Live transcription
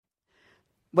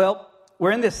Well,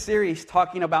 we're in this series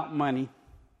talking about money.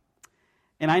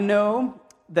 And I know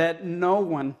that no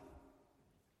one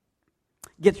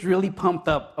gets really pumped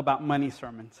up about money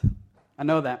sermons. I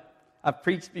know that. I've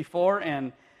preached before,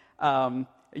 and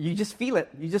you just feel it.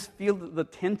 You just feel the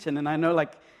tension. And I know,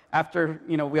 like, after,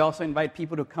 we also invite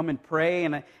people to come and pray.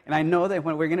 And I know that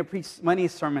when we're going to preach money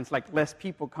sermons, like, less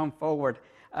people come forward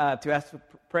to ask for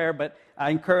prayer. But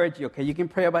I encourage you, okay, you can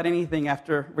pray about anything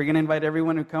after. We're going to invite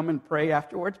everyone to come and pray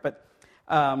afterwards. But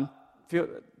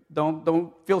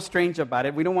don't feel strange about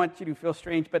it. We don't want you to feel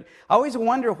strange. But I always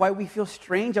wonder why we feel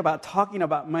strange about talking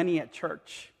about money at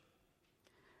church.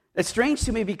 It's strange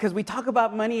to me because we talk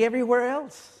about money everywhere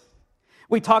else.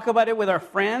 We talk about it with our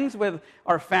friends, with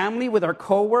our family, with our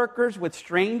coworkers, with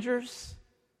strangers.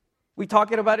 We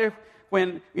talk about it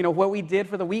when, what we did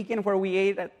for the weekend, where we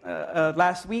ate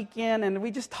last weekend, and we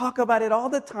just talk about it all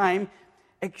the time,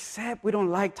 except we don't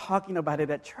like talking about it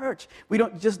at church. We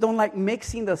don't like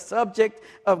mixing the subject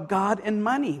of God and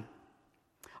money.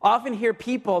 I often hear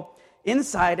people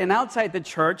inside and outside the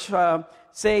church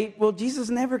say, well, Jesus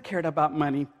never cared about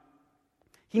money.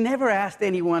 He never asked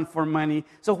anyone for money,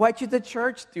 so why should the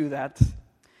church do that?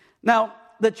 Now,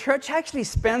 the church actually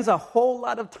spends a whole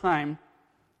lot of time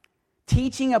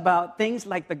teaching about things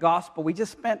like the gospel. We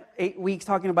just spent 8 weeks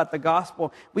talking about the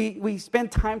gospel. We spent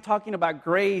time talking about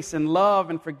grace and love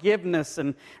and forgiveness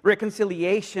and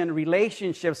reconciliation,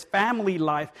 relationships, family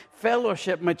life,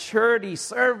 fellowship, maturity,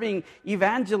 serving,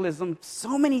 evangelism,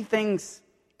 so many things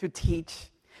to teach.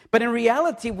 But in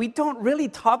reality, we don't really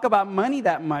talk about money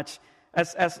that much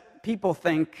as people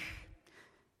think.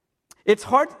 It's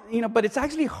hard, but it's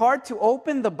actually hard to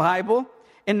open the Bible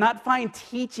and not find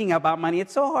teaching about money.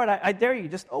 It's so hard. I dare you,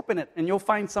 just open it and you'll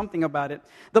find something about it.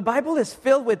 The Bible is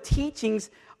filled with teachings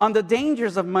on the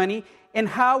dangers of money and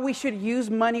how we should use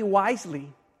money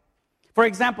wisely. For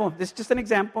example, this is just an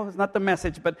example, it's not the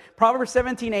message, but Proverbs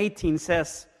 17:18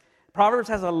 says, Proverbs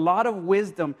has a lot of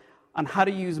wisdom on how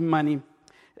to use money.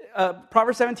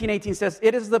 Proverbs 17:18 says,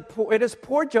 it is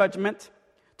poor judgment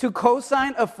to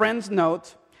co-sign a friend's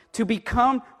note, to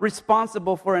become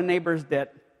responsible for a neighbor's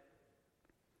debt.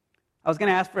 I was going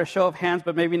to ask for a show of hands,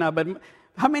 but maybe not. But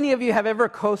how many of you have ever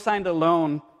co-signed a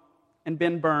loan and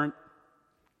been burnt?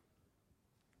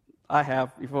 I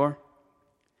have before.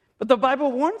 But the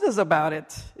Bible warns us about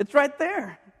it. It's right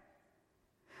there.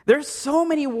 There's so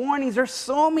many warnings, there's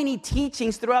so many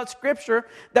teachings throughout Scripture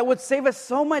that would save us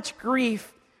so much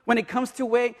grief when it comes to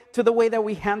the way that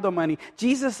we handle money.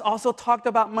 Jesus also talked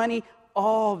about money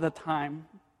all the time.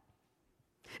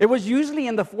 It was usually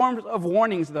in the form of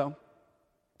warnings, though.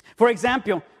 For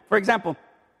example,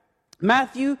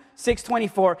 Matthew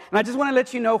 6:24. And I just want to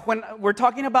let you know, when we're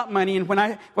talking about money, and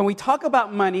when we talk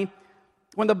about money,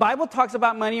 when the Bible talks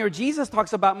about money or Jesus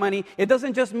talks about money, it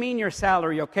doesn't just mean your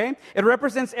salary, okay? It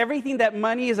represents everything that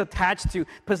money is attached to.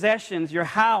 Possessions, your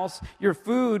house, your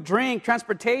food, drink,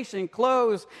 transportation,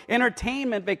 clothes,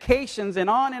 entertainment, vacations, and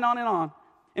on and on and on.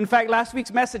 In fact, last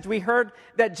week's message, we heard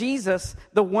that Jesus,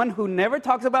 the one who never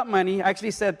talks about money,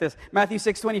 actually said this, Matthew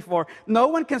 6:24. No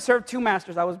one can serve two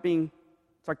masters. I was being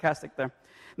sarcastic there.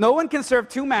 No one can serve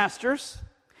two masters.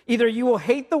 Either you will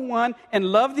hate the one and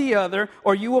love the other,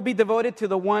 or you will be devoted to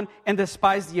the one and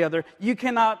despise the other. You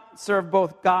cannot serve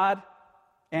both God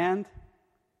and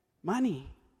money.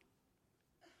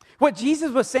 What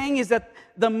Jesus was saying is that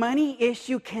the money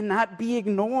issue cannot be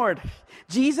ignored.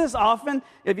 Jesus often,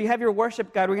 if you have your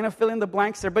worship guide, we're going to fill in the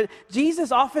blanks there, but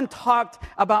Jesus often talked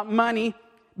about money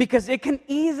because it can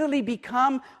easily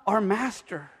become our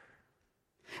master.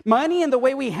 Money and the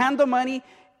way we handle money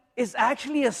is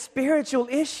actually a spiritual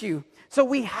issue. So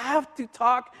we have to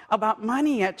talk about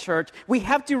money at church. We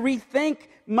have to rethink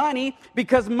money,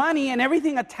 because money and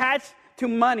everything attached to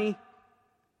money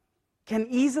can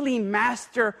easily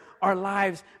master our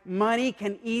lives. Money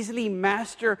can easily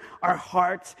master our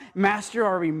hearts, master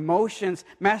our emotions,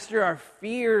 master our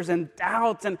fears and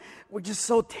doubts, and we're just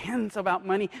so tense about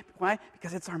money. Why?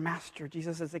 Because it's our master.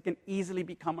 Jesus says it can easily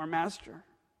become our master.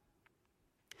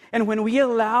 And when we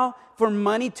allow for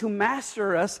money to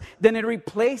master us, then it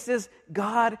replaces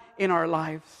God in our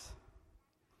lives.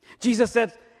 Jesus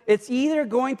said, it's either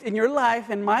going to, in your life,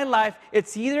 in my life,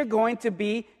 it's either going to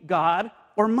be God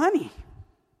or money.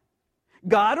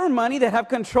 God or money that have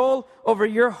control over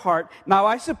your heart. Now,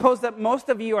 I suppose that most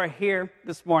of you are here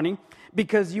this morning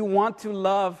because you want to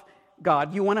love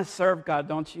God. You want to serve God,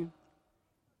 don't you?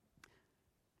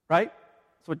 Right?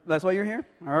 So that's why you're here?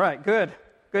 All right, good.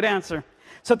 Good answer.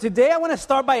 So today I want to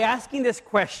start by asking this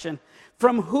question.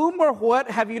 From whom or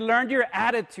what have you learned your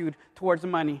attitude towards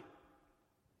money?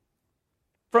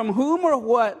 From whom or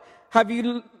what have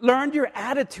you learned your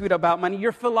attitude about money,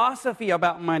 your philosophy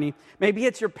about money? Maybe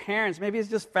it's your parents. Maybe it's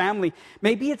just family.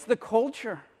 Maybe it's the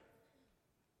culture.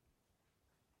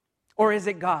 Or is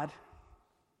it God?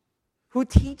 Who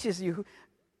teaches you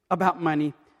about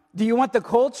money? Do you want the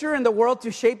culture and the world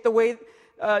to shape the way,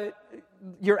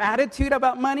 your attitude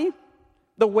about money?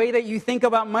 The way that you think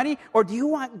about money? Or do you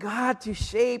want God to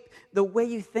shape the way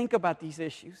you think about these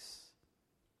issues?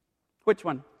 Which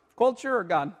one? Culture or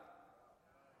God?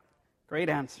 Great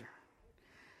answer.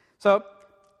 So,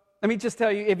 let me just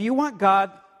tell you, if you want God,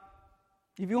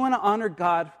 if you want to honor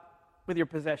God with your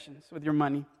possessions, with your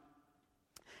money,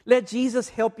 let Jesus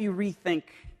help you rethink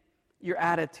your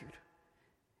attitude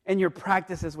and your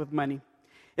practices with money.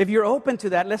 If you're open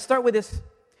to that, let's start with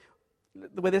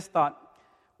this thought.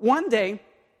 One day,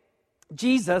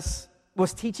 Jesus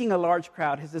was teaching a large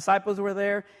crowd. His disciples were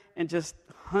there, and just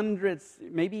hundreds,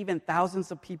 maybe even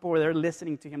thousands of people were there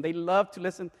listening to him. They loved to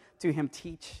listen to him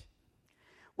teach.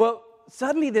 Well,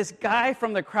 suddenly this guy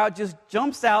from the crowd just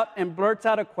jumps out and blurts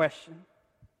out a question.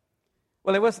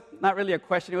 Well, it was not really a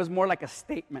question. It was more like a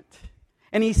statement.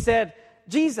 And he said,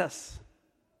 Jesus,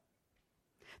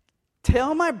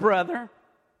 tell my brother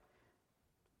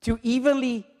to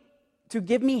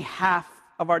give me half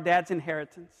of our dad's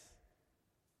inheritance.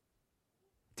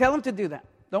 Tell him to do that.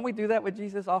 Don't we do that with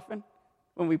Jesus often?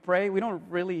 When we pray, we don't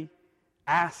really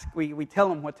ask. We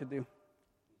tell him what to do.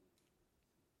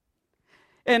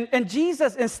 And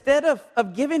Jesus, instead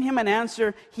of giving him an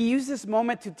answer, he used this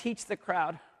moment to teach the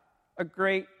crowd a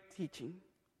great teaching.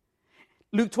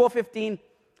 Luke 12:15,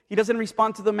 he doesn't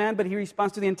respond to the man, but he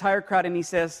responds to the entire crowd, and he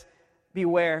says,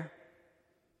 beware.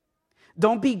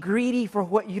 Don't be greedy for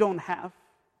what you don't have.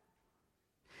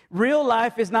 Real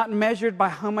life is not measured by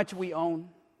how much we own.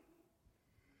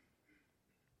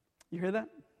 You hear that?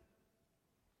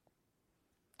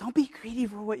 Don't be greedy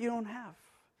for what you don't have.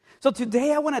 So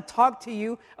today I want to talk to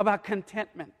you about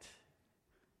contentment.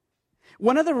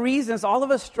 One of the reasons all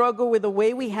of us struggle with the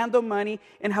way we handle money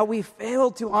and how we fail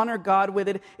to honor God with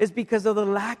it is because of the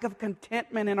lack of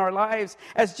contentment in our lives.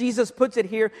 As Jesus puts it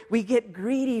here, we get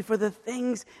greedy for the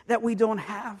things that we don't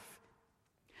have.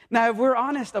 Now, if we're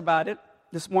honest about it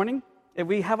this morning, if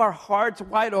we have our hearts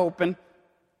wide open,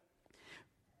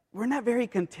 we're not very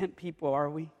content people, are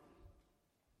we?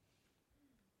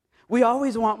 We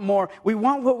always want more. We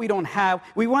want what we don't have.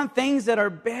 We want things that are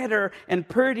better and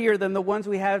prettier than the ones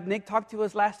we have. Nick talked to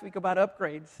us last week about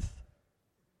upgrades.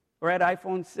 We're at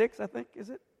iPhone 6, I think, is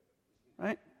it?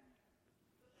 Right?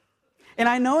 And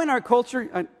I know in our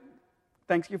culture,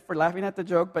 thanks you for laughing at the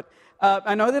joke, but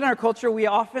I know that in our culture we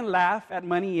often laugh at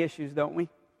money issues, don't we?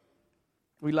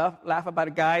 We laugh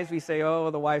about guys. We say, oh,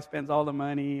 the wife spends all the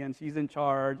money and she's in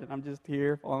charge and I'm just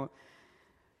here. You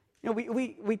know,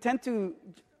 we tend to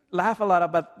laugh a lot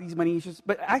about these money issues,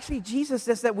 but actually Jesus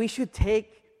says that we should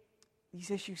take these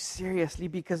issues seriously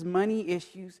because money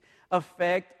issues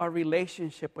affect our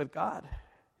relationship with God.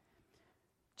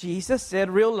 Jesus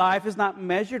said real life is not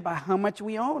measured by how much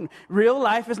we own. Real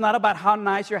life is not about how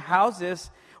nice your house is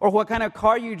or what kind of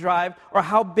car you drive or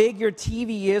how big your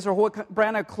TV is or what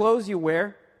brand of clothes you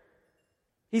wear.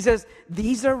 He says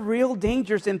these are real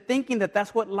dangers in thinking that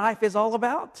that's what life is all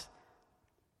about.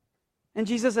 And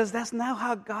Jesus says that's not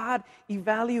how God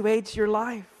evaluates your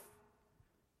life.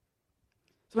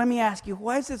 So let me ask you,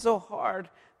 why is it so hard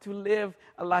to live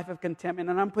a life of contentment?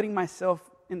 And I'm putting myself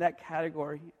in that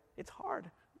category. It's hard.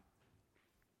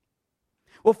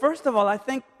 Well, first of all, I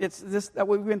think it's this that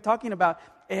we've been talking about.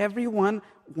 Everyone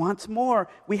wants more.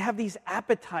 We have these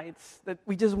appetites that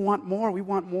we just want more. We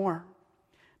want more.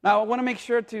 Now, I want to make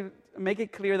sure to make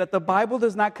it clear that the Bible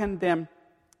does not condemn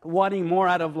wanting more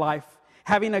out of life,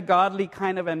 having a godly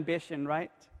kind of ambition,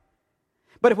 right?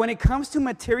 But when it comes to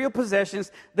material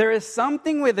possessions, there is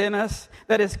something within us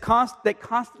that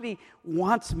constantly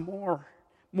wants more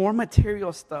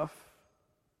material stuff.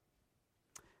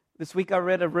 This week I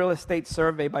read a real estate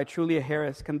survey by Trulia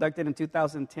Harris conducted in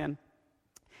 2010.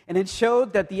 And it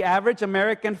showed that the average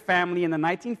American family in the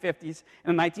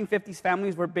 1950s,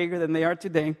 families were bigger than they are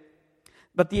today,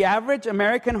 but the average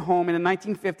American home in the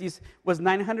 1950s was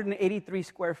 983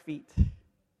 square feet.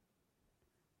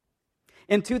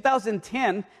 In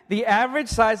 2010, the average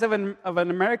size of an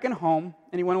American home,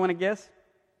 anyone want to guess?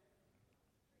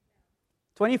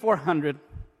 2,400.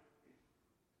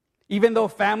 Even though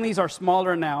families are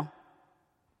smaller now,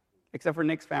 except for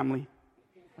Nick's family.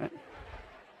 Right?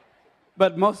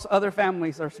 But most other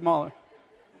families are smaller.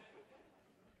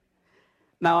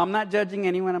 Now, I'm not judging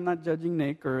anyone. I'm not judging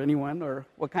Nick or anyone or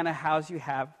what kind of house you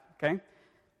have, okay?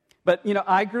 But,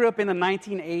 I grew up in the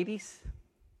 1980s,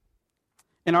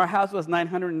 and our house was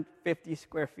 950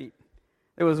 square feet.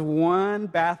 There was one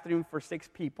bathroom for 6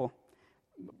 people.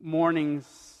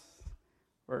 Mornings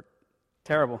were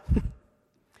terrible.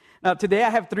 Now, today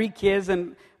I have 3 kids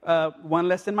and one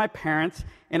less than my parents,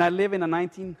 and I live in a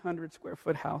 1,900 square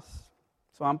foot house.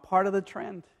 So I'm part of the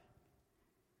trend.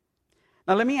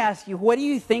 Now, let me ask you, what do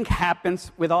you think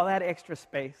happens with all that extra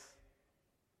space?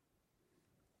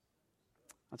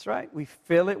 That's right, we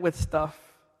fill it with stuff.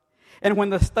 And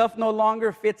when the stuff no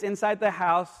longer fits inside the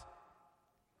house,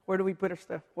 where do we put our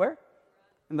stuff? Where?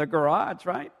 In the garage,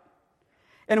 right?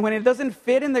 And when it doesn't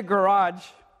fit in the garage,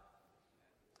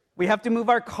 we have to move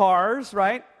our cars,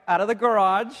 right, out of the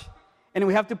garage, and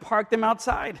we have to park them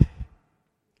outside.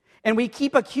 And we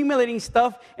keep accumulating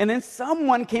stuff, and then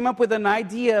someone came up with an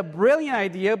idea, a brilliant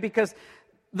idea, because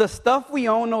the stuff we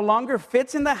own no longer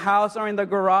fits in the house or in the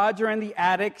garage or in the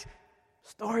attic.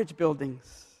 Storage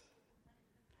buildings.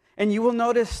 And you will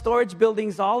notice storage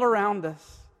buildings all around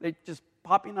us. They're just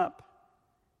popping up.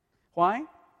 Why?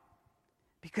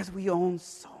 Because we own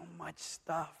so much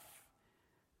stuff.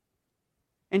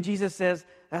 And Jesus says,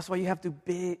 that's why you have to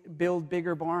build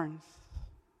bigger barns.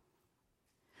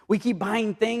 We keep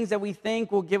buying things that we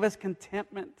think will give us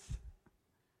contentment.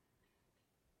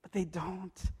 But they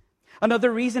don't.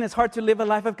 Another reason it's hard to live a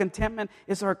life of contentment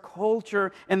is our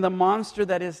culture and the monster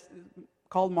that is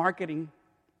called marketing.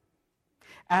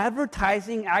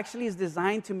 Advertising actually is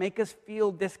designed to make us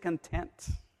feel discontent.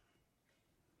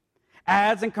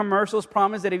 Ads and commercials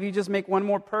promise that if you just make one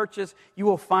more purchase, you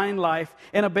will find life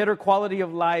and a better quality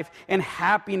of life and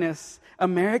happiness.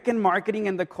 American marketing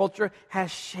and the culture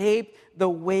has shaped the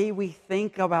way we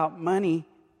think about money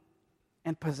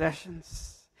and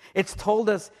possessions. It's told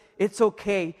us it's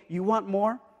okay. You want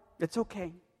more? It's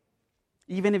okay.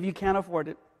 Even if you can't afford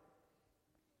it.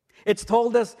 It's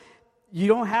told us you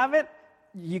don't have it,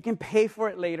 you can pay for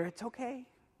it later. It's okay.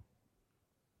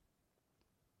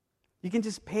 You can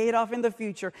just pay it off in the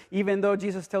future, even though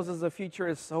Jesus tells us the future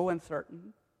is so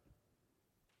uncertain.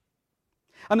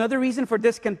 Another reason for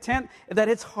discontent is that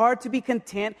it's hard to be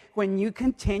content when you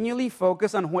continually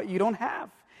focus on what you don't have.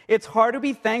 It's hard to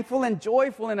be thankful and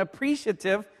joyful and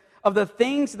appreciative of the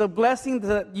things, the blessings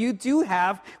that you do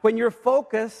have when you're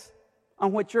focused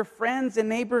on what your friends and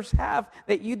neighbors have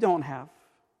that you don't have.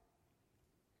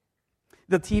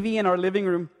 The TV in our living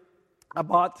room I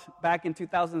bought back in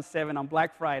 2007 on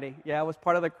Black Friday. Yeah, I was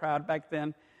part of the crowd back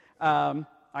then. I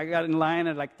got in line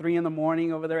at like 3 in the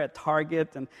morning over there at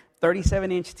Target, and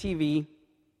 37-inch TV.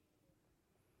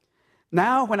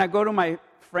 Now, when I go to my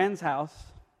friend's house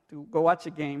to go watch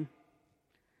a game,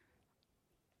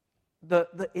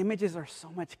 the images are so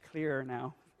much clearer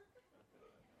now.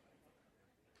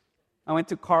 I went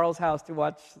to Carl's house to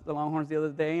watch the Longhorns the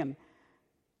other day, and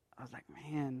I was like,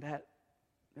 man, that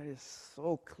is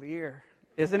so clear.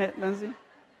 Isn't it, Lindsay?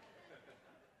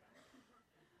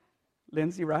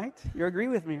 Lindsay, right? You agree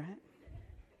with me,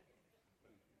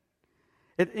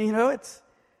 right?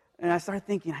 And I started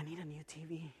thinking, I need a new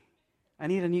TV. I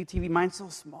need a new TV. Mine's so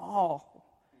small.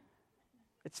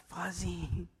 It's fuzzy.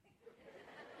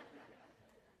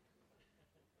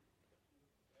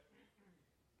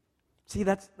 See,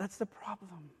 that's the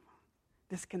problem.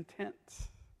 Discontent.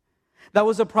 That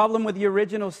was a problem with the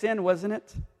original sin, wasn't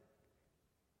it?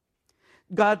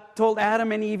 God told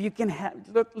Adam and Eve, you can have,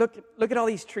 look at all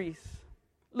these trees.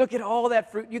 Look at all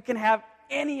that fruit. You can have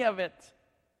any of it,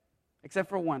 except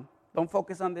for one. Don't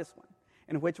focus on this one.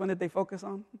 And which one did they focus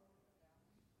on?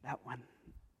 That one.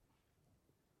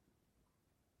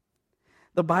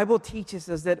 The Bible teaches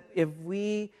us that if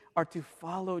we are to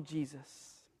follow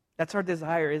Jesus, that's our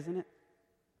desire, isn't it?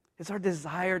 It's our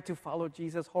desire to follow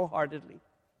Jesus wholeheartedly.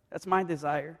 That's my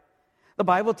desire. The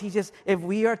Bible teaches if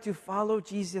we are to follow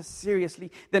Jesus seriously,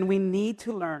 then we need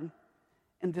to learn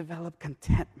and develop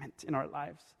contentment in our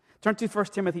lives. Turn to 1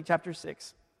 Timothy chapter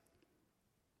 6.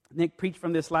 Nick preached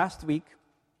from this last week,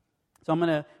 so I'm going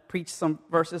to preach some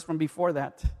verses from before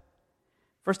that.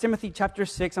 1 Timothy chapter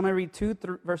 6, I'm going to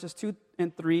read verses 2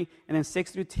 and 3, and then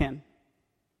 6 through 10.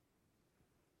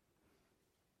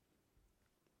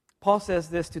 Paul says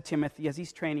this to Timothy as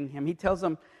he's training him. He tells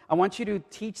him, I want you to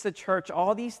teach the church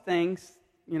all these things,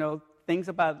 things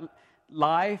about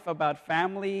life, about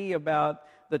family, about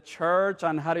the church,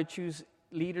 on how to choose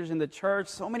leaders in the church,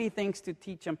 so many things to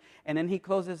teach them. And then he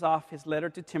closes off his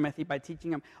letter to Timothy by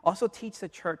teaching him, also teach the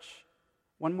church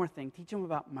one more thing. Teach them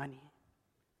about money.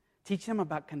 Teach them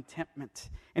about contentment.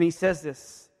 And he says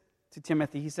this to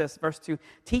Timothy. He says, verse 2,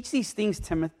 teach these things,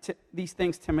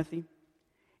 Timothy,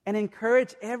 and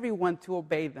encourage everyone to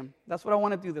obey them. That's what I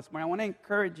want to do this morning. I want to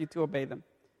encourage you to obey them.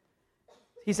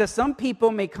 He says, some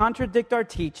people may contradict our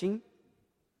teaching,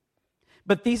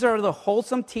 But these are the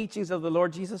wholesome teachings of the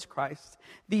Lord Jesus Christ.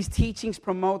 These teachings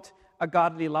promote a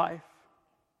godly life.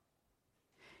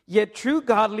 Yet true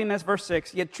godliness, verse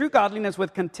 6, yet true godliness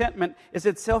with contentment is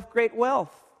itself great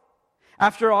wealth.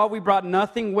 After all, we brought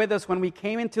nothing with us when we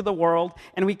came into the world,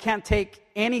 and we can't take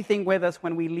anything with us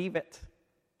when we leave it.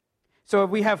 So if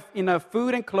we have enough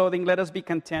food and clothing, let us be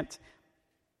content.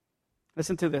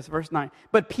 Listen to this, verse 9.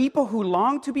 But people who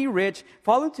long to be rich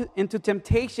fall into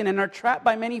temptation and are trapped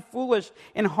by many foolish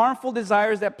and harmful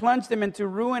desires that plunge them into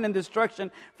ruin and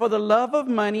destruction. For the love of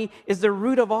money is the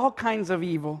root of all kinds of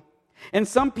evil. And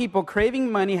some people,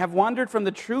 craving money, have wandered from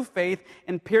the true faith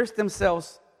and pierced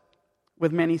themselves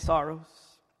with many sorrows.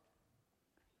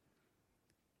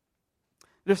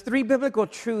 There's 3 biblical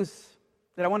truths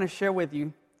that I want to share with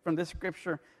you from this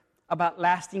scripture about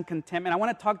lasting contentment. I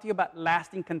want to talk to you about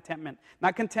lasting contentment.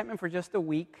 Not contentment for just a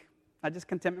week, not just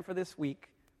contentment for this week,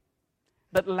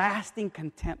 but lasting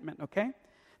contentment, okay?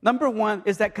 Number 1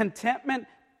 is that contentment,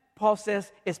 Paul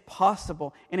says, is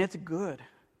possible and it's good.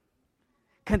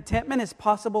 Contentment is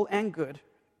possible and good.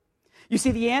 You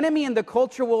see, the enemy and the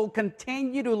culture will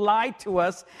continue to lie to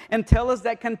us and tell us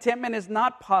that contentment is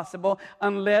not possible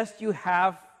unless you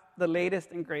have the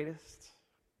latest and greatest.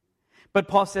 But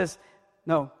Paul says,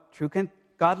 no, true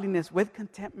godliness with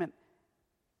contentment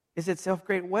is itself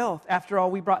great wealth. After all,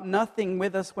 we brought nothing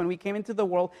with us when we came into the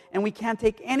world, and we can't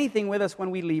take anything with us when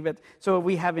we leave it. So if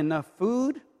we have enough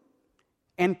food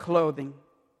and clothing,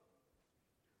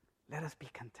 let us be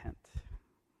content.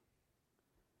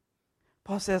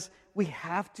 Paul says we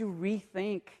have to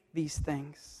rethink these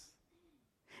things.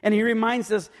 And he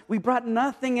reminds us, we brought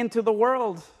nothing into the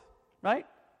world, right?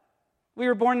 We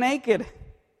were born naked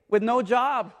with no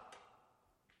job.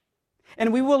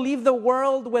 And we will leave the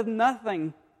world with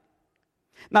nothing.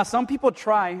 Now, some people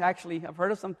try, actually, I've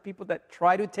heard of some people that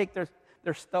try to take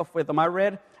their stuff with them. I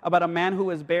read about a man who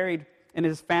was buried in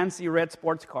his fancy red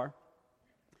sports car.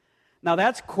 Now,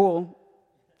 that's cool,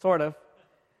 sort of,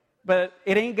 but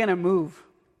it ain't going to move.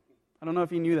 I don't know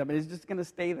if you knew that, but it's just going to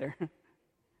stay there.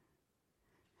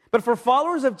 But for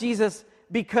followers of Jesus,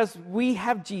 because we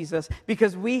have Jesus,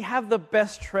 because we have the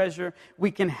best treasure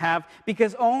we can have,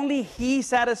 because only He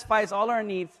satisfies all our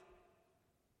needs,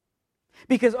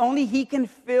 because only He can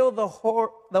fill the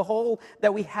hole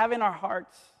that we have in our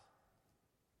hearts,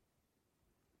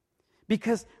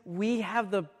 because we have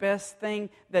the best thing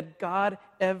that God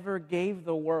ever gave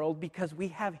the world, because we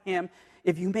have Him.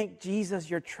 If you make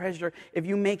Jesus your treasure, if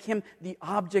you make Him the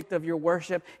object of your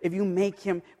worship, if you make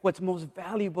Him what's most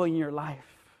valuable in your life,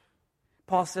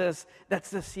 Paul says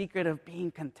that's the secret of being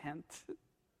content.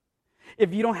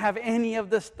 If you don't have any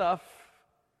of the stuff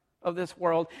of this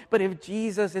world, but if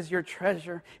Jesus is your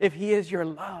treasure, if He is your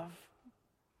love,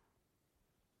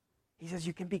 He says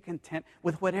you can be content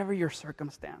with whatever your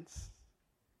circumstance.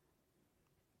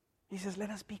 He says, let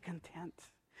us be content.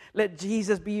 Let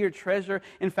Jesus be your treasure.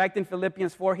 In fact, in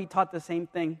Philippians 4, he taught the same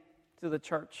thing to the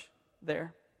church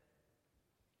there.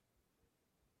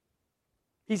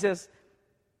 He says,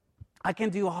 I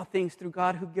can do all things through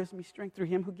God who gives me strength, through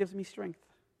Him who gives me strength.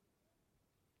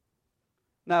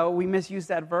 Now, we misuse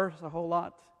that verse a whole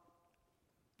lot.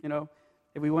 You know,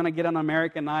 if we want to get on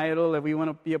American Idol, if we want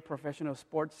to be a professional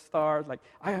sports star, like,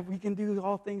 we can do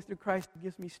all things through Christ who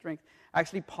gives me strength.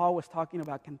 Actually, Paul was talking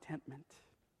about contentment.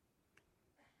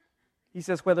 He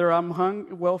says, whether I'm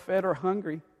well-fed or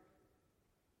hungry,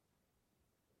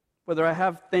 whether I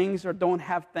have things or don't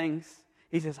have things,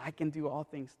 he says, I can do all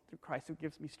things through Christ who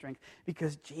gives me strength,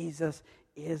 because Jesus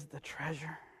is the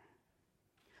treasure.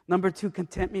 Number 2,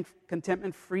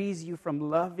 contentment frees you from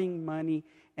loving money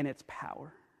and its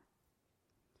power.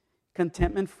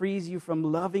 Contentment frees you from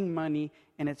loving money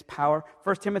and its power.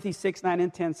 1 Timothy 6, 9,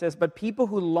 and 10 says, but people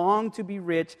who long to be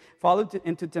rich fall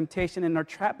into temptation and are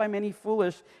trapped by many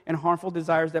foolish and harmful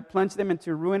desires that plunge them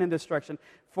into ruin and destruction.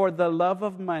 For the love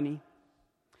of money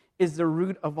is the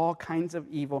root of all kinds of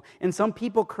evil. And some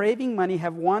people craving money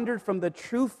have wandered from the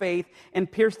true faith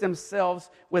and pierced themselves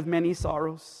with many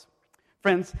sorrows.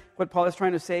 Friends, what Paul is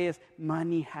trying to say is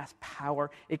money has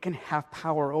power. It can have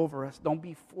power over us. Don't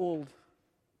be fooled.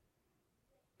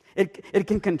 It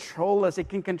can control us. It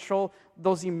can control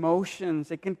those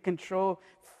emotions. It can control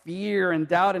fear and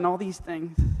doubt and all these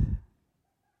things.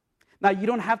 Now, you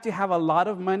don't have to have a lot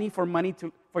of money for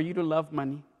you to love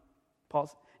money.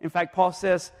 In fact, Paul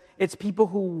says it's people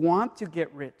who want to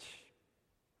get rich.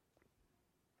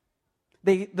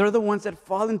 They're the ones that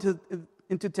fall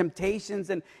into temptations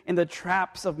and the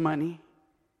traps of money.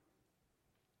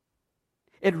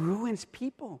 It ruins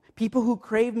people. People who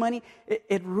crave money,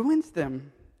 it ruins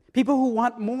them. People who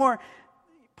want more,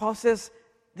 Paul says,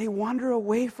 they wander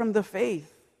away from the faith.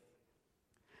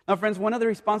 Now, friends, one of the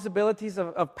responsibilities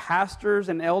of pastors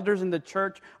and elders in the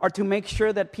church are to make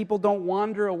sure that people don't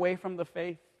wander away from the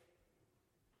faith.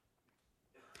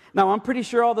 Now, I'm pretty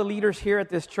sure all the leaders here at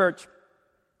this church,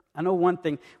 I know one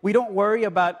thing. We don't worry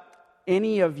about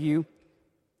any of you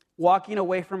walking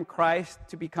away from Christ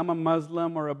to become a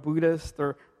Muslim or a Buddhist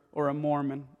or a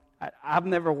Mormon. I've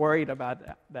never worried about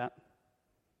that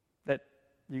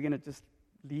you're going to just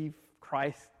leave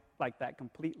Christ like that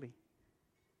completely.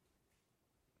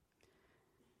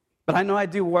 But I know I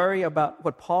do worry about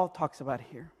what Paul talks about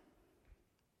here.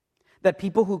 That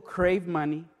people who crave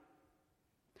money,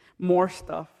 more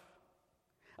stuff,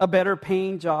 a better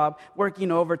paying job,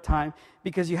 working overtime,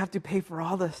 because you have to pay for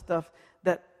all the stuff,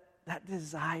 that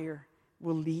desire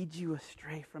will lead you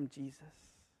astray from Jesus.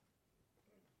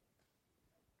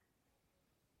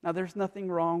 Now, there's nothing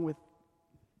wrong with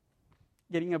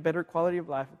getting a better quality of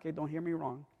life, okay? Don't hear me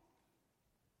wrong.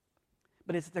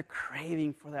 But it's the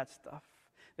craving for that stuff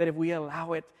that if we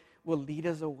allow it, will lead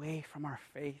us away from our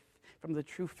faith, from the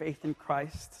true faith in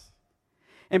Christ.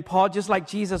 And Paul, just like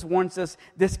Jesus warns us,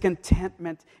 this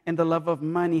contentment and the love of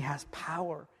money has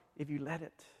power if you let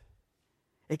it.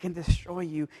 It can destroy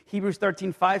you. Hebrews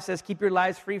 13:5 says, keep your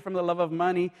lives free from the love of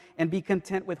money and be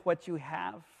content with what you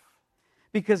have.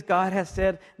 Because God has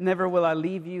said, never will I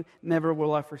leave you, never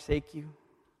will I forsake you.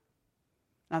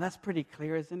 Now that's pretty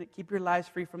clear, isn't it? Keep your lives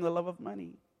free from the love of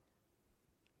money.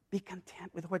 Be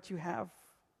content with what you have.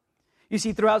 You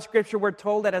see, throughout Scripture, we're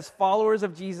told that as followers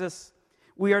of Jesus,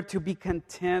 we are to be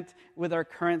content with our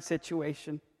current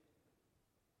situation.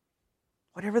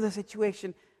 Whatever the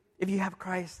situation, if you have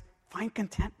Christ, find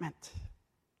contentment.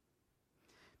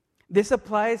 This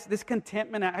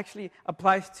contentment actually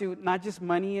applies to not just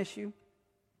money issue,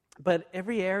 but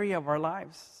every area of our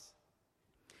lives.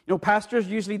 You know, pastors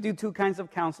usually do two kinds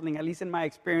of counseling. At least in my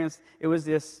experience, it was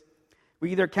this.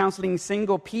 We're either counseling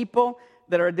single people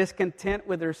that are discontent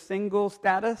with their single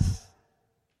status,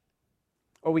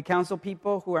 or we counsel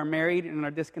people who are married and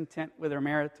are discontent with their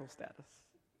marital status.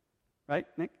 Right,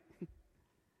 Nick?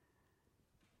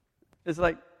 It's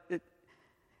like,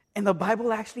 and the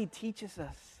Bible actually teaches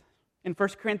us. In 1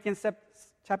 Corinthians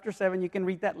chapter 7, you can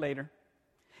read that later.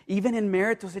 Even in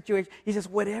marital situation, he says,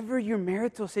 whatever your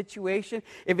marital situation,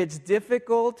 if it's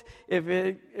difficult, if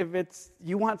it's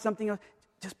you want something else,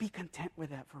 just be content with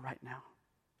that for right now.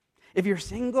 If you're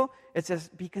single, it says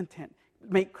be content.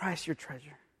 Make Christ your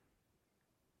treasure.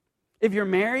 If you're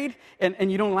married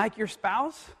and you don't like your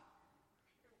spouse,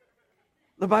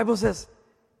 the Bible says,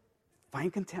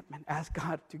 find contentment. Ask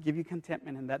God to give you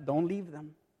contentment in that. Don't leave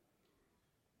them.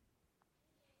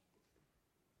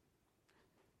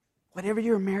 Whatever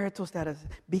your marital status,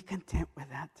 be content with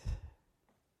that.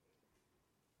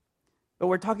 But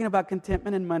we're talking about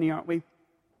contentment and money, aren't we?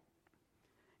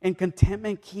 And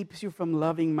contentment keeps you from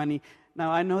loving money.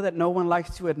 Now, I know that no one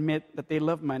likes to admit that they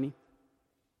love money.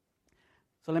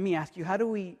 So let me ask you, how do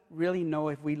we really know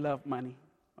if we love money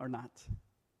or not?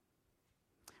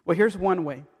 Well, here's one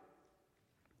way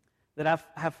that I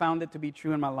have found it to be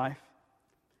true in my life.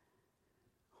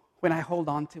 When I hold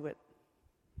on to it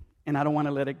and I don't want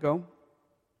to let it go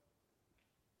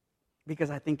because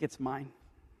I think it's mine.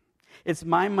 It's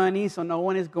my money, so no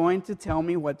one is going to tell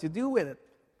me what to do with it.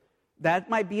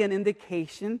 That might be an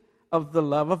indication of the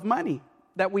love of money,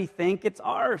 that we think it's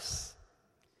ours.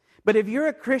 But if you're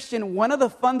a Christian, one of the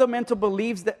fundamental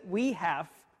beliefs that we have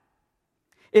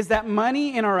is that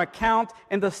money in our account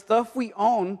and the stuff we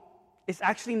own is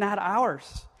actually not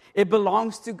ours. It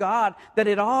belongs to God, that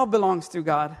it all belongs to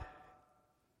God.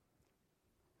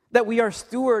 That we are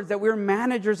stewards, that we're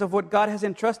managers of what God has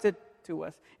entrusted to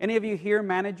us. Any of you here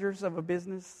managers of a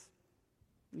business?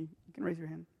 You can raise your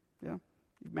hand. Yeah.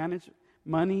 You manage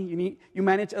money. You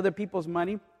manage other people's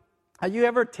money. Are you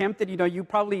ever tempted? You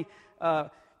probably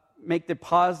make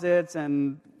deposits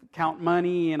and count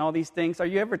money and all these things. Are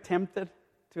you ever tempted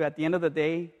to, at the end of the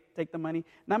day, take the money?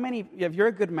 Not many. If you're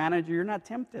a good manager, you're not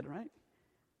tempted, right?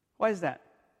 Why is that?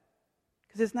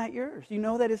 Because it's not yours. You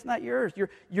know that it's not yours.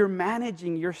 You're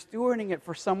managing, you're stewarding it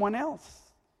for someone else.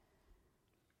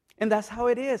 And that's how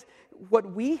it is.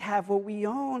 What we have, what we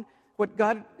own, what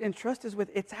God entrusts us with,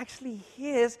 it's actually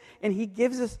His, and He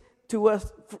gives us to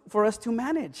us for us to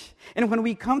manage. And when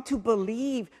we come to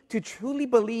believe, to truly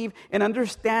believe and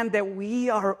understand that we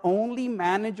are only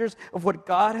managers of what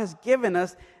God has given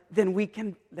us, then we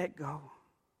can let go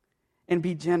and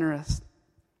be generous.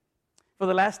 For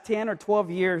the last 10 or 12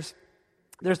 years,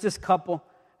 there's this couple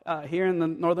here in the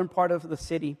northern part of the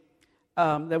city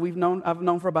that I've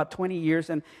known for about 20 years,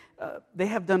 and they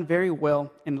have done very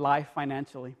well in life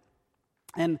financially.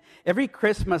 And every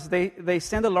Christmas, they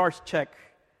send a large check,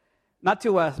 not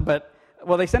to us, but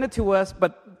well, they send it to us,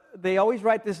 but they always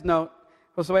write this note.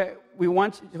 Josue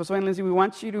and Lindsay, we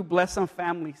want you to bless some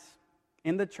families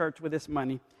in the church with this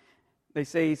money. They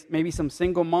say maybe some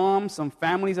single moms, some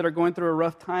families that are going through a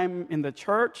rough time in the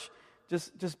church.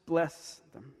 Just bless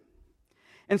them.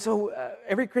 And so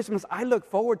every Christmas, I look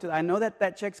forward to that. I know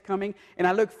that check's coming, and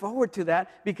I look forward to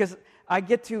that because I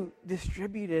get to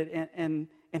distribute it and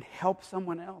help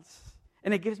someone else.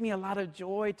 And it gives me a lot of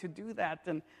joy to do that.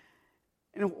 And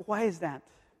why is that?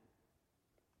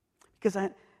 Because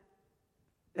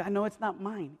I know it's not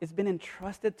mine. It's been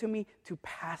entrusted to me to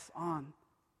pass on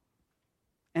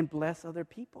and bless other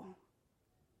people.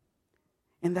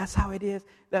 And that's how it is.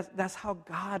 That's how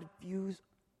God views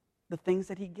the things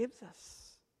that He gives us.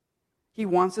 He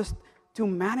wants us to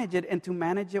manage it and to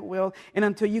manage it well. And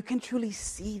until you can truly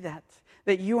see that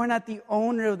you are not the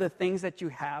owner of the things that you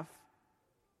have,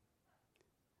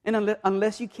 and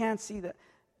unless you can't see that,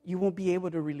 you won't be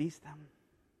able to release them.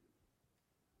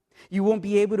 You won't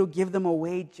be able to give them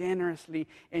away generously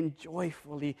and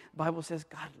joyfully. The Bible says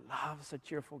God loves a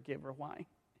cheerful giver. Why?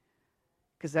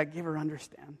 Because that giver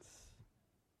understands.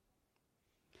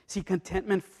 See,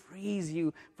 contentment frees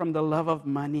you from the love of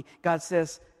money. God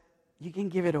says, you can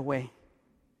give it away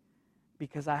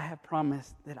because I have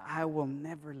promised that I will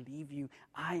never leave you.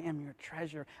 I am your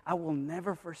treasure. I will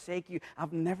never forsake you. I'll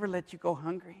never let you go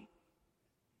hungry.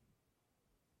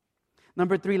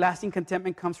 Number 3, lasting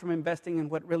contentment comes from investing in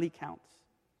what really counts.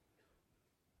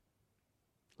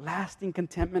 Lasting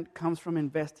contentment comes from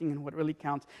investing in what really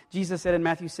counts. Jesus said in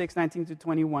Matthew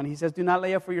 6:19-21, He says, do not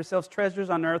lay up for yourselves treasures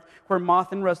on earth where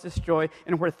moth and rust destroy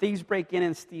and where thieves break in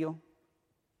and steal.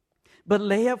 But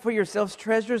lay up for yourselves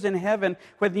treasures in heaven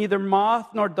where neither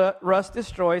moth nor rust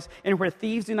destroys and where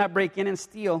thieves do not break in and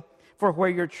steal. For where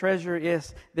your treasure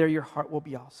is, there your heart will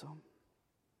be also.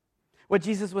 What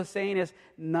Jesus was saying is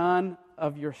none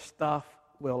of your stuff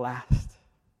will last.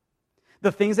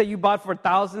 The things that you bought for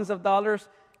thousands of dollars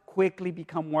quickly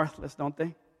become worthless, don't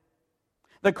they?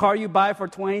 The car you buy for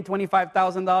 $20,000,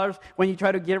 $25,000, when you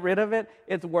try to get rid of it,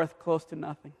 it's worth close to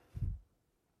nothing.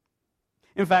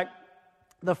 In fact,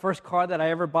 the first car that I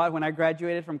ever bought when I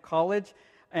graduated from college,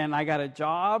 and I got a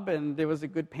job, and it was a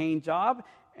good paying job,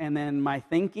 and then my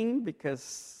thinking,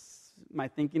 because my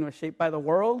thinking was shaped by the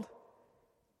world,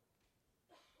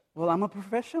 well, I'm a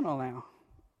professional now.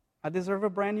 I deserve a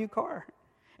brand new car.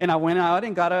 And I went out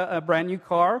and got a brand new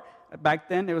car. Back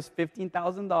then, it was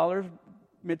 $15,000,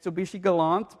 Mitsubishi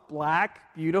Galant,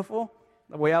 black, beautiful,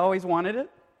 the way I always wanted it.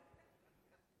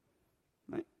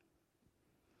 Right.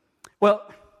 Well,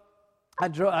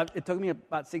 it took me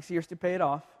about 6 years to pay it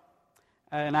off.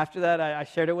 And after that, I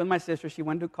shared it with my sister. She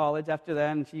went to college after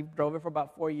that, and she drove it for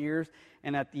about 4 years.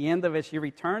 And at the end of it, she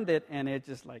returned it, and it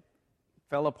just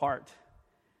fell apart.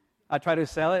 I tried to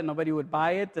sell it, and nobody would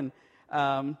buy it. And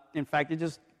in fact, it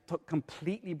just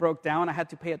completely broke down. I had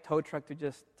to pay a tow truck to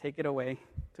just take it away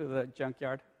to the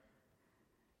junkyard.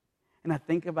 And I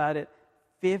think about it,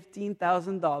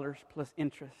 $15,000 plus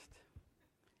interest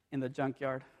in the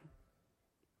junkyard.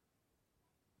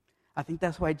 I think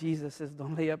that's why Jesus says,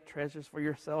 don't lay up treasures for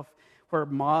yourself where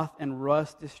moth and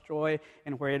rust destroy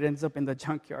and where it ends up in the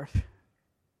junkyard.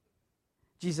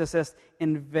 Jesus says,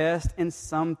 invest in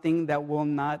something that will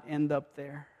not end up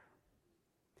there.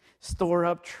 Store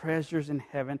up treasures in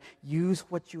heaven. Use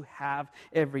what you have,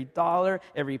 every dollar,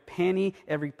 every penny,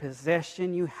 every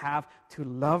possession you have to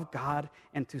love God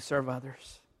and to serve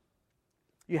others.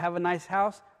 You have a nice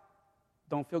house?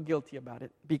 Don't feel guilty about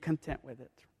it. Be content with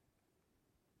it.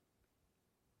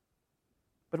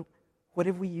 But what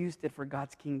if we used it for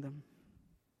God's kingdom?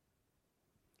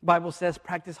 The Bible says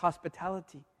practice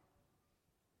hospitality.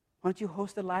 Why don't you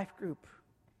host a life group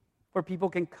where people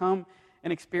can come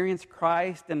and experience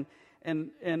Christ and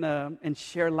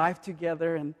share life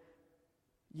together and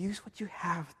use what you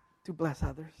have to bless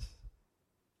others?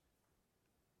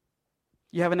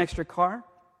 You have an extra car?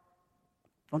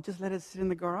 Don't just let it sit in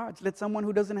the garage. Let someone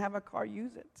who doesn't have a car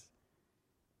use it.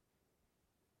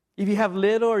 If you have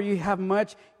little or you have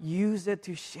much, use it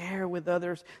to share with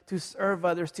others, to serve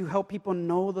others, to help people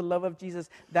know the love of Jesus.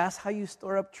 That's how you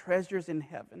store up treasures in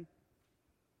heaven.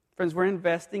 Friends, we're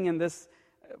investing in this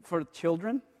for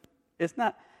children. It's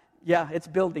not, it's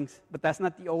buildings, but that's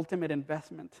not the ultimate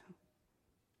investment.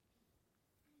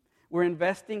 We're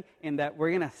investing in that we're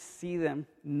going to see them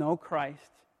know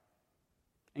Christ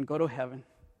and go to heaven.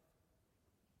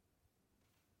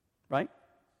 Right?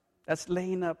 That's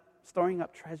storing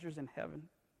up treasures in heaven.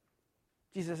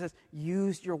 Jesus says,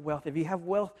 use your wealth. If you have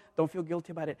wealth, don't feel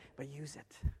guilty about it, but use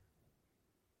it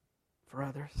for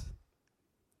others.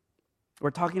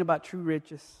 We're talking about true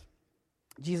riches.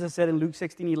 Jesus said in Luke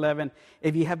 16:11,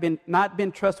 if you have not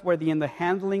been trustworthy in the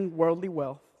handling worldly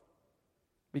wealth,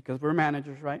 because we're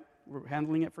managers, right? We're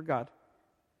handling it for God.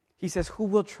 He says, who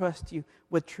will trust you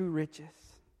with true riches?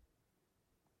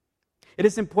 It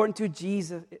is important to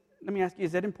Jesus. Let me ask you,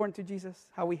 is it important to Jesus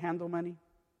how we handle money?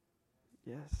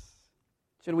 Yes.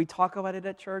 Should we talk about it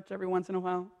at church every once in a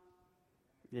while?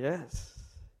 Yes.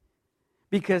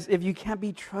 Because if you can't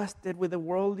be trusted with the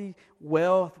worldly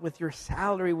wealth, with your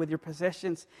salary, with your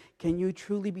possessions, can you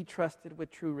truly be trusted with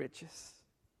true riches?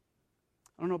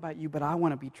 I don't know about you, but I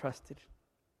want to be trusted.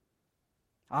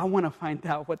 I want to find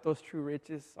out what those true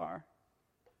riches are.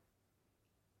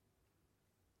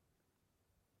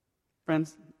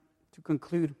 Friends, to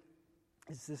conclude,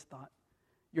 is this thought.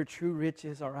 Your true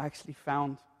riches are actually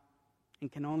found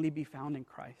and can only be found in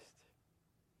Christ.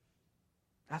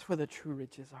 That's where the true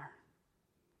riches are.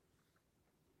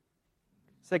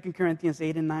 2 Corinthians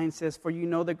 8:9 says, for you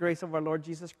know the grace of our Lord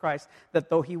Jesus Christ, that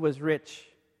though he was rich.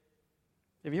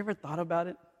 Have you ever thought about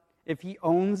it? If he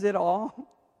owns it all,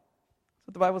 that's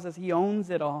what the Bible says, he owns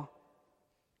it all.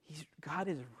 God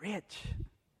is rich.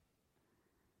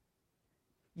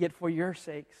 Yet for your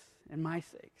sakes and my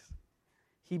sakes,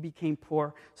 he became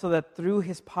poor, so that through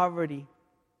his poverty,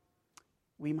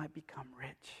 we might become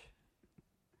rich.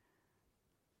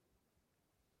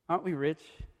 Aren't we rich?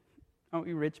 Aren't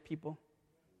we rich people?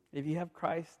 If you have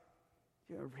Christ,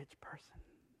 you're a rich person.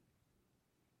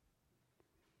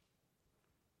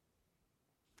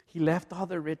 He left all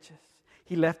the riches.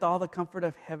 He left all the comfort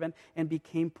of heaven and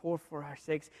became poor for our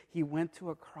sakes. He went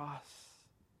to a cross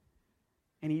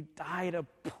and he died a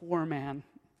poor man.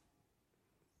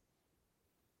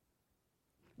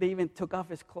 They even took off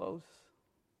his clothes.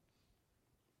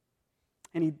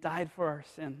 And he died for our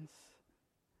sins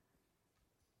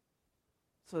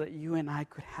so that you and I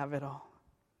could have it all.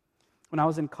 When I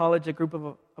was in college, a group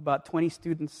of about 20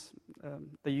 students,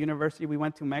 the university, we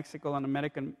went to Mexico on a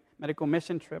medical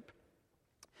mission trip.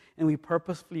 And we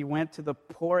purposefully went to the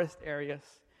poorest areas,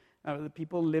 the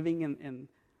people living in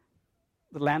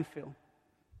the landfill.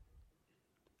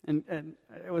 And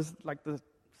it was like the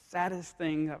saddest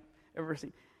thing I've ever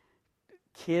seen.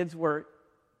 Kids were,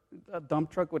 a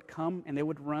dump truck would come and they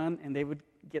would run and they would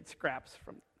get scraps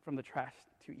from the trash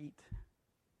to eat.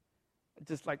 It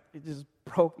just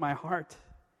broke my heart.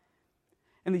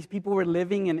 And these people were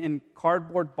living in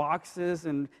cardboard boxes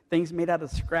and things made out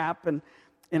of scrap. And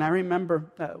I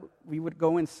remember we would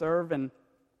go and serve, and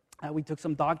we took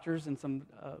some doctors and some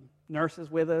nurses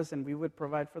with us, and we would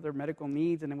provide for their medical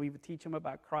needs, and then we would teach them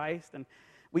about Christ. And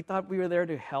we thought we were there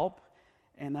to help.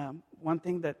 And one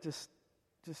thing that just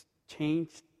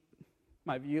changed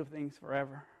my view of things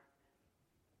forever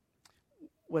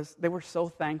was they were so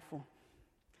thankful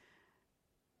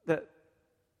that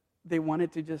they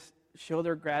wanted to just show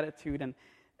their gratitude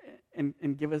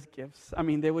and give us gifts. I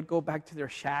mean, they would go back to their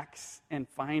shacks and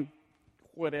find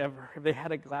whatever. If they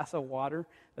had a glass of water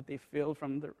that they filled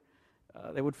from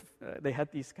they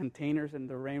had these containers, and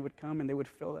the rain would come and they would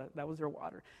fill that. That was their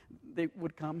water. They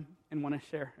would come and want to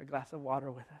share a glass of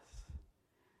water with us.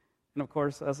 And of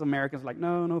course, as Americans, like,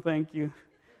 no, thank you.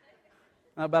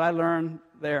 But I learned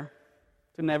there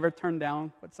to never turn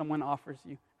down what someone offers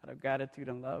you out of gratitude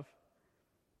and love.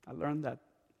 I learned that.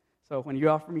 So when you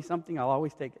offer me something, I'll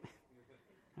always take it.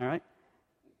 All right?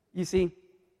 You see,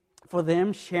 for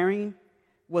them, sharing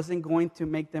wasn't going to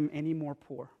make them any more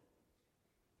poor.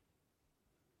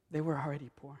 They were already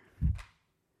poor.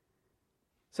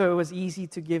 So it was easy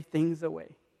to give things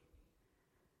away.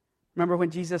 Remember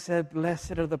when Jesus said,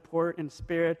 blessed are the poor in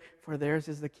spirit, for theirs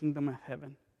is the kingdom of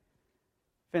heaven.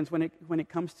 Friends, when it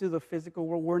comes to the physical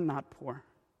world, we're not poor.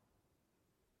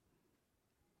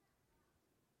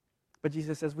 But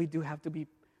Jesus says we do have to be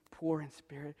poor in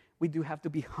spirit. We do have to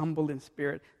be humble in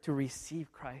spirit to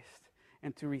receive Christ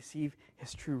and to receive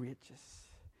his true riches.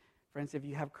 Friends, if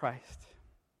you have Christ,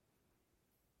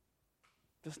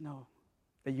 just know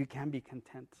that you can be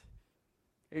content.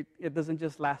 It doesn't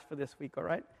just last for this week, all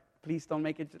right? Please don't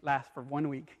make it last for 1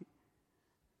 week.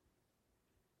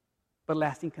 But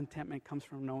lasting contentment comes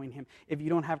from knowing him. If you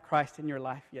don't have Christ in your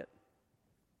life yet,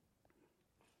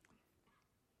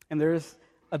 and there's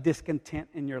a discontent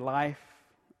in your life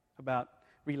about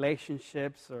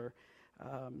relationships or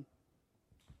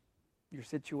your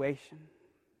situation,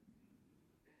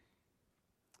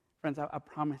 friends, I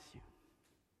promise you,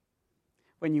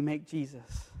 when you make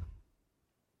Jesus,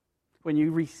 when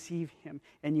you receive him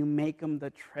and you make him the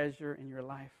treasure in your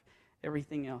life,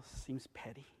 everything else seems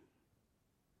petty.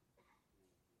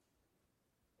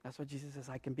 That's what Jesus says,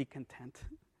 I can be content.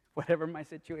 Whatever my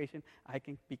situation, I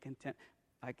can be content.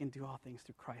 I can do all things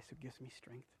through Christ who gives me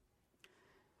strength.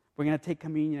 We're going to take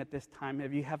communion at this time.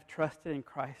 If you have trusted in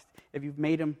Christ, if you've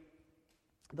made him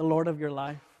the Lord of your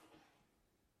life,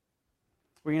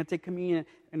 we're going to take communion.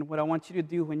 And what I want you to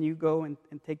do when you go and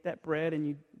take that bread and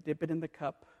you dip it in the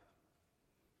cup,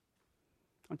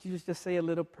 I want you to just say a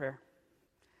little prayer.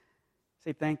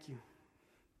 Say, thank you.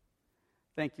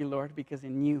 Thank you, Lord, because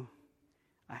in you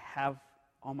I have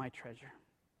all my treasure.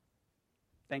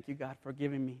 Thank you, God, for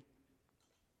giving me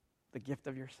the gift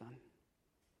of your Son.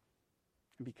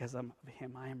 And because of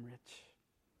him, I am rich.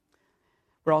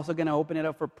 We're also going to open it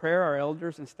up for prayer. Our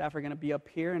elders and staff are going to be up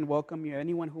here and welcome you.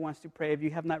 Anyone who wants to pray, if you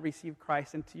have not received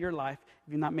Christ into your life,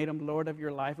 if you've not made him Lord of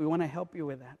your life, we want to help you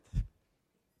with that.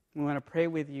 We want to pray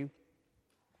with you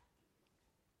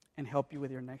and help you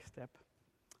with your next step.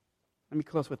 Let me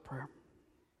close with prayer.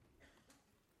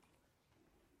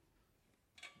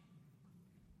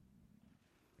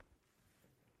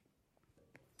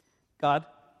 God,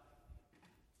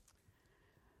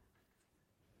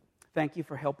 thank you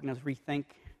for helping us rethink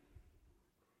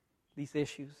these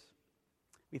issues.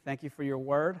 We thank you for your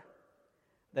word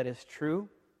that is true,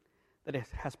 that it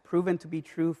has proven to be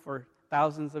true for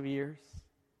thousands of years.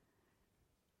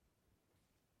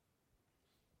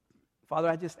 Father,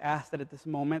 I just ask that at this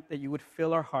moment that you would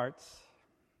fill our hearts.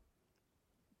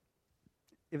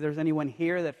 If there's anyone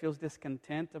here that feels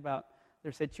discontent about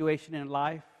their situation in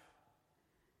life,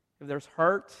 if there's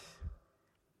hurt,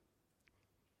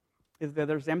 if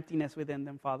there's emptiness within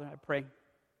them, Father, I pray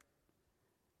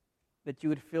that you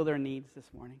would fill their needs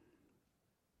this morning.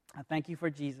 I thank you for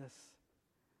Jesus,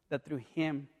 that through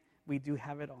him we do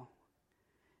have it all.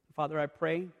 Father, I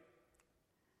pray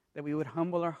that we would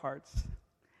humble our hearts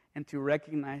and to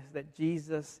recognize that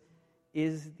Jesus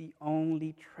is the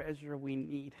only treasure we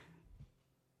need.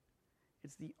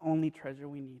 It's the only treasure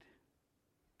we need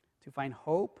to find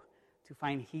hope, to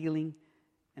find healing,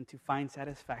 and to find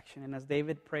satisfaction. And as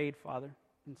David prayed, Father,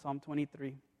 in Psalm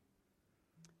 23,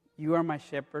 you are my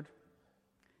shepherd,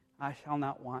 I shall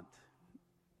not want.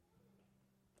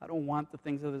 I don't want the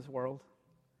things of this world.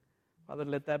 Father,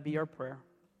 let that be our prayer,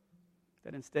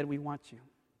 that instead we want you.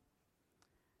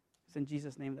 It's in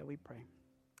Jesus' name that we pray.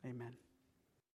 Amen.